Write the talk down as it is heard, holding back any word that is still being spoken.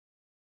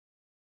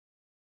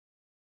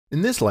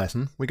In this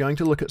lesson, we're going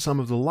to look at some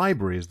of the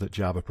libraries that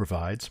Java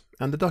provides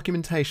and the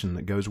documentation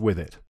that goes with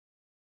it.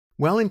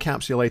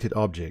 Well-encapsulated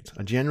objects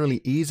are generally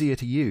easier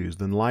to use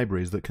than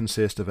libraries that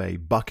consist of a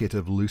bucket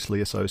of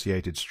loosely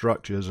associated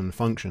structures and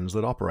functions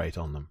that operate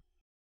on them.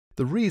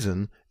 The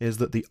reason is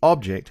that the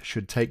object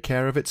should take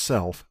care of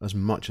itself as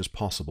much as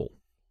possible.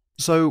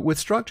 So, with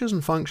structures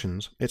and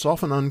functions, it's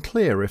often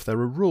unclear if there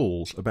are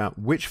rules about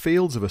which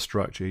fields of a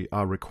structure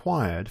are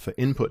required for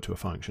input to a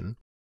function,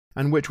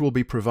 and which will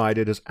be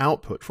provided as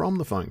output from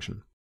the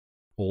function.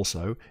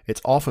 Also, it's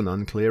often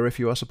unclear if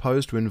you are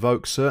supposed to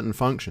invoke certain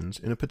functions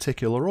in a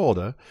particular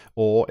order,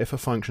 or if a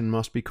function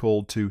must be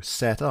called to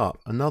set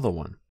up another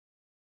one.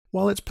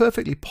 While it's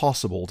perfectly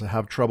possible to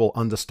have trouble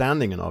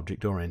understanding an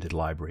object-oriented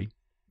library,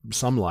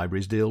 some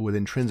libraries deal with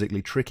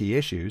intrinsically tricky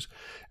issues,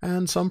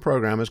 and some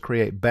programmers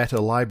create better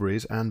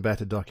libraries and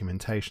better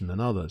documentation than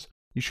others.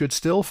 You should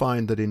still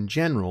find that in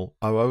general,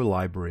 OO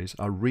libraries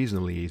are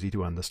reasonably easy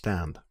to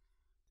understand.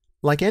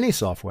 Like any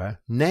software,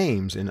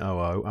 names in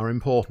OO are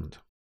important.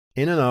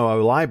 In an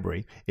OO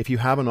library, if you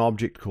have an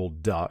object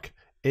called duck,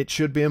 it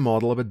should be a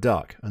model of a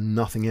duck and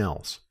nothing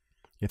else.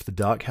 If the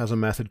duck has a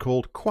method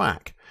called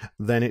quack,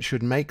 then it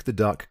should make the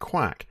duck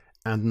quack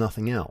and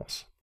nothing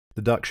else.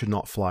 The duck should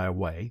not fly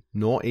away,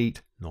 nor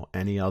eat, nor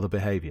any other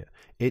behavior.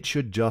 It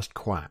should just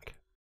quack.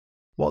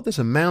 What this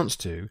amounts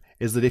to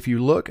is that if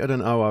you look at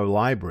an OO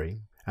library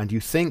and you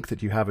think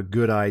that you have a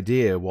good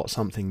idea what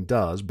something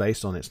does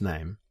based on its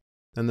name,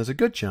 then there's a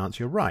good chance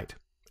you're right,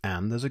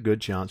 and there's a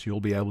good chance you'll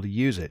be able to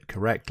use it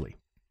correctly.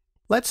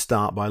 Let's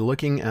start by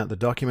looking at the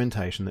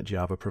documentation that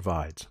Java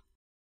provides.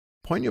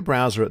 Point your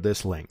browser at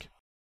this link,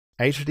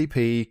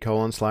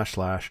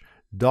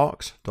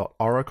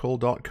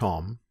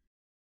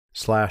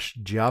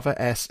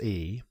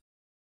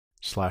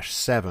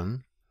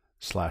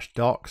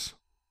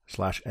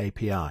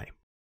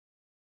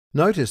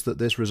 Notice that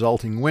this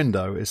resulting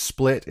window is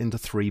split into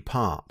three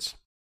parts.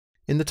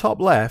 In the top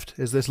left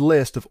is this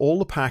list of all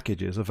the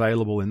packages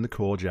available in the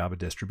core Java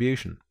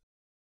distribution.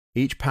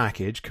 Each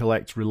package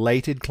collects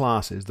related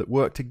classes that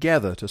work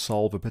together to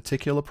solve a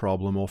particular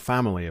problem or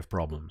family of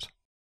problems.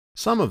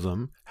 Some of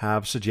them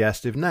have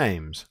suggestive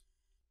names,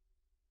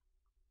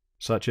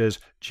 such as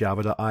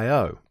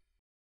java.io.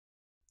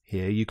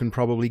 Here you can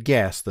probably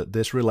guess that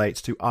this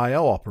relates to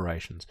I/O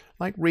operations,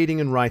 like reading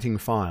and writing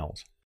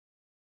files.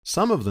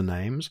 Some of the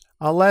names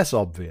are less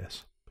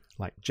obvious,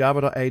 like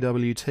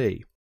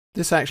java.awt.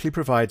 This actually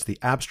provides the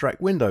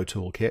Abstract Window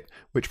Toolkit,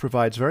 which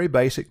provides very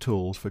basic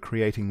tools for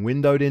creating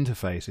windowed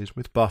interfaces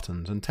with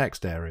buttons and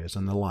text areas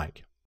and the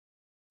like.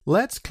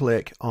 Let's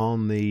click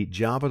on the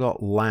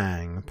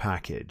java.lang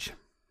package.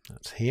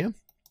 That's here.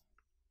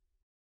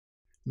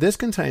 This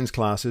contains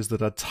classes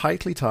that are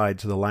tightly tied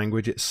to the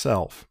language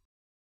itself.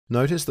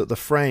 Notice that the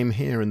frame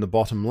here in the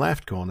bottom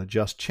left corner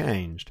just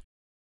changed.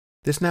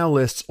 This now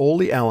lists all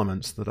the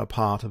elements that are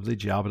part of the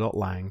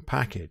java.lang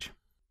package.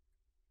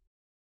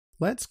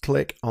 Let's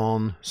click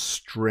on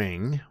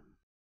string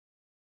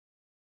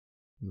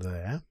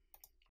there.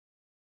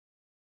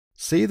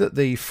 See that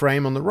the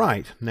frame on the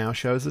right now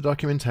shows the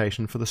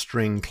documentation for the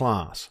string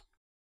class.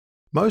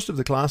 Most of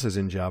the classes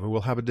in Java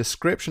will have a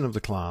description of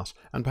the class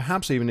and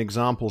perhaps even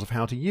examples of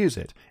how to use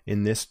it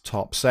in this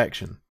top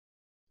section.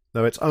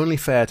 Though it's only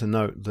fair to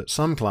note that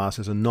some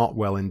classes are not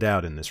well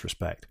endowed in this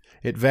respect.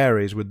 It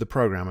varies with the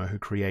programmer who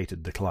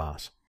created the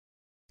class.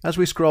 As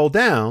we scroll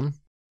down,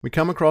 we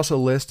come across a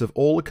list of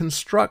all the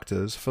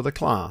constructors for the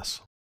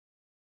class.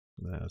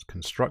 There's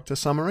constructor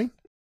summary.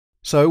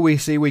 So we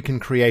see we can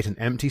create an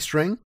empty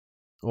string,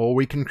 or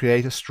we can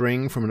create a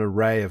string from an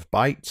array of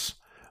bytes,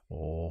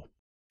 or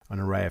an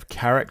array of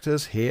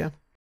characters here,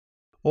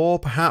 or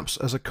perhaps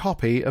as a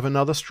copy of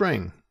another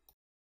string.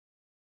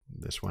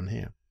 This one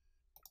here.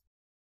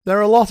 There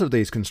are a lot of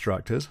these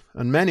constructors,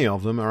 and many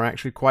of them are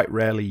actually quite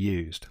rarely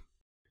used.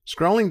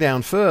 Scrolling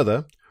down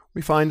further,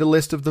 we find a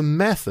list of the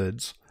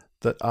methods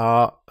that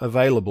are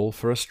available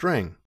for a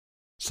string.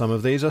 Some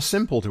of these are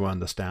simple to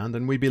understand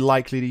and we'd be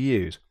likely to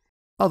use.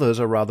 Others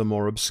are rather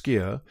more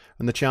obscure,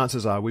 and the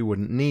chances are we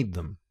wouldn't need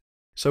them.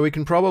 So we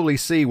can probably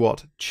see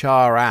what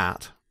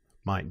char_at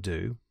might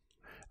do,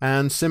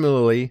 and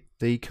similarly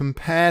the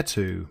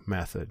compare_to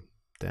method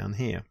down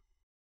here.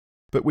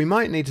 But we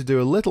might need to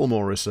do a little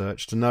more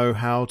research to know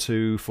how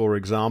to, for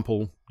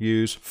example,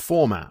 use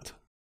format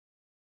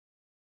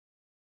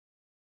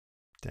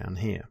down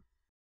here,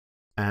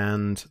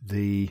 and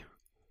the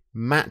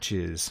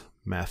matches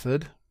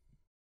method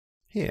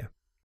here.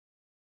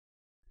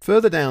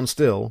 Further down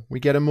still, we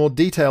get a more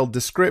detailed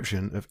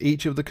description of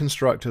each of the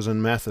constructors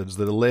and methods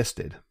that are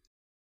listed.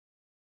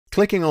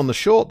 Clicking on the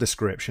short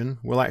description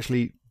will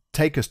actually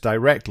take us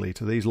directly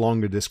to these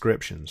longer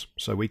descriptions,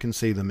 so we can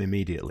see them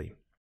immediately.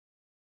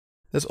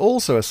 There's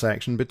also a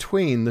section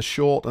between the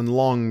short and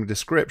long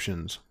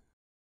descriptions.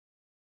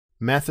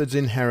 Methods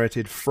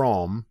inherited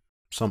from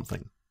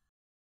something.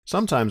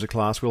 Sometimes a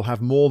class will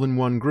have more than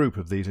one group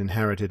of these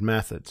inherited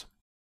methods.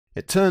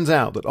 It turns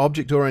out that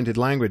object-oriented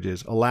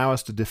languages allow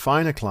us to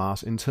define a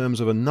class in terms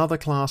of another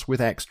class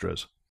with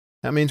extras.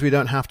 That means we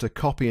don't have to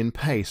copy and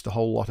paste a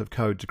whole lot of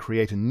code to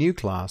create a new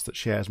class that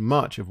shares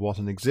much of what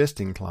an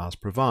existing class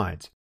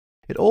provides.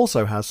 It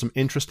also has some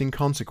interesting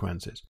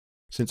consequences,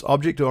 since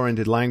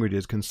object-oriented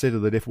languages consider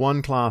that if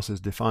one class is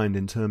defined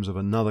in terms of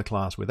another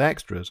class with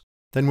extras,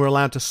 then we're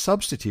allowed to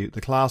substitute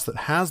the class that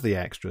has the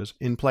extras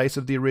in place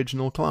of the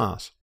original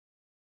class.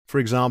 For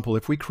example,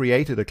 if we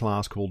created a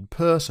class called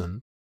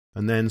person,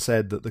 and then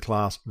said that the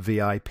class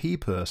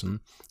VIPPerson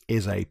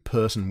is a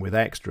person with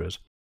extras,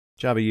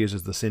 Java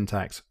uses the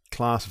syntax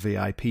class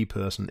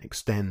VIPPerson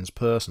extends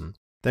person,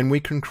 then we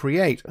can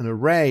create an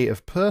array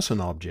of person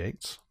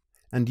objects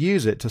and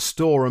use it to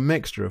store a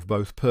mixture of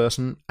both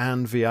person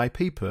and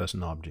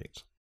VIPPerson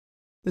objects.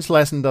 This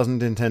lesson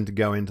doesn't intend to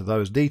go into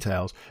those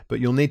details, but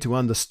you'll need to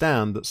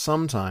understand that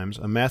sometimes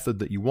a method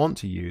that you want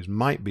to use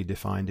might be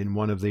defined in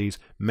one of these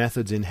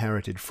methods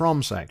inherited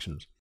from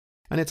sections.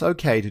 And it's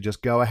okay to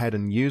just go ahead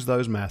and use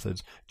those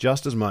methods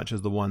just as much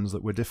as the ones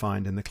that were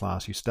defined in the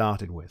class you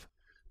started with.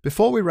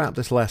 Before we wrap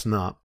this lesson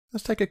up,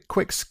 let's take a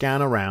quick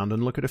scan around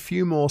and look at a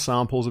few more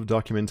samples of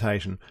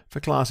documentation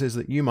for classes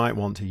that you might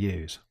want to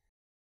use.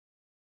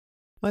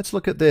 Let's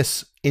look at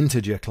this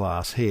integer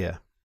class here.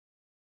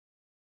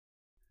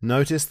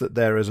 Notice that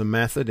there is a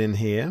method in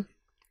here,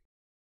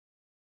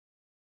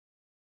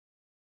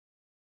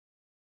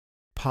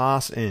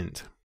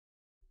 parseInt.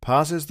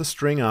 Passes the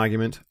string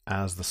argument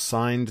as the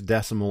signed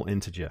decimal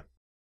integer.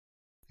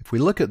 If we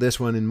look at this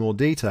one in more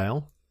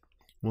detail,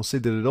 we'll see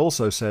that it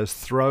also says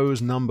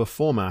throws number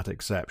format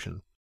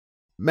exception.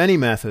 Many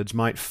methods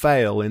might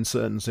fail in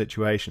certain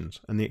situations,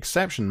 and the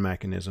exception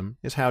mechanism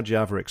is how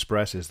Java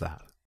expresses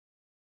that.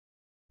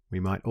 We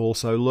might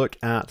also look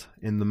at,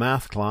 in the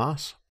math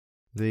class,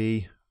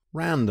 the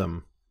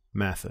random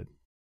method.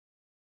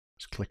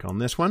 Let's click on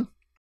this one.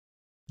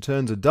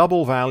 Returns a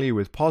double value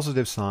with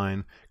positive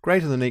sign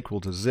greater than or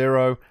equal to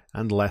 0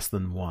 and less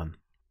than 1.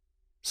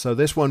 So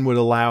this one would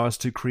allow us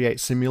to create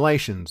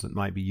simulations that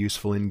might be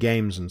useful in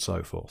games and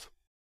so forth.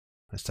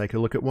 Let's take a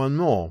look at one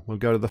more. We'll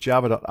go to the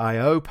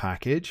java.io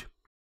package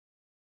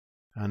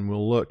and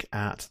we'll look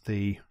at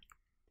the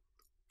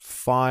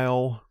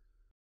file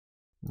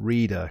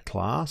reader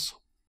class.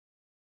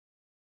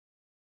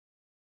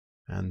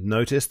 And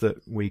notice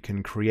that we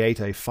can create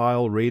a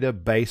file reader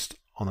based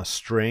on a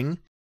string.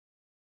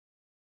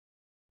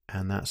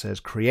 And that says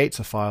creates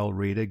a file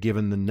reader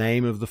given the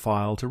name of the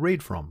file to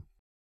read from.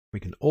 We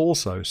can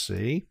also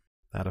see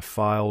that a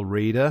file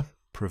reader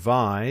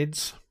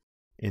provides,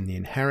 in the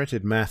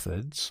inherited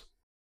methods,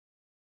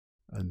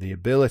 the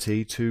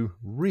ability to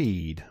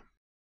read.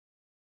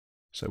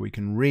 So we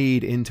can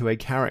read into a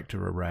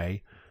character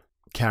array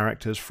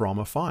characters from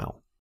a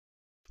file.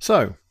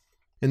 So,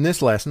 in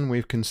this lesson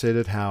we've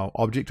considered how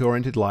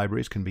object-oriented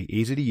libraries can be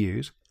easy to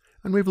use,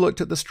 and we've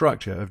looked at the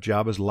structure of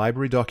Java's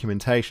library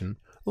documentation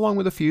along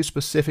with a few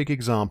specific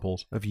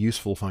examples of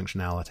useful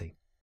functionality.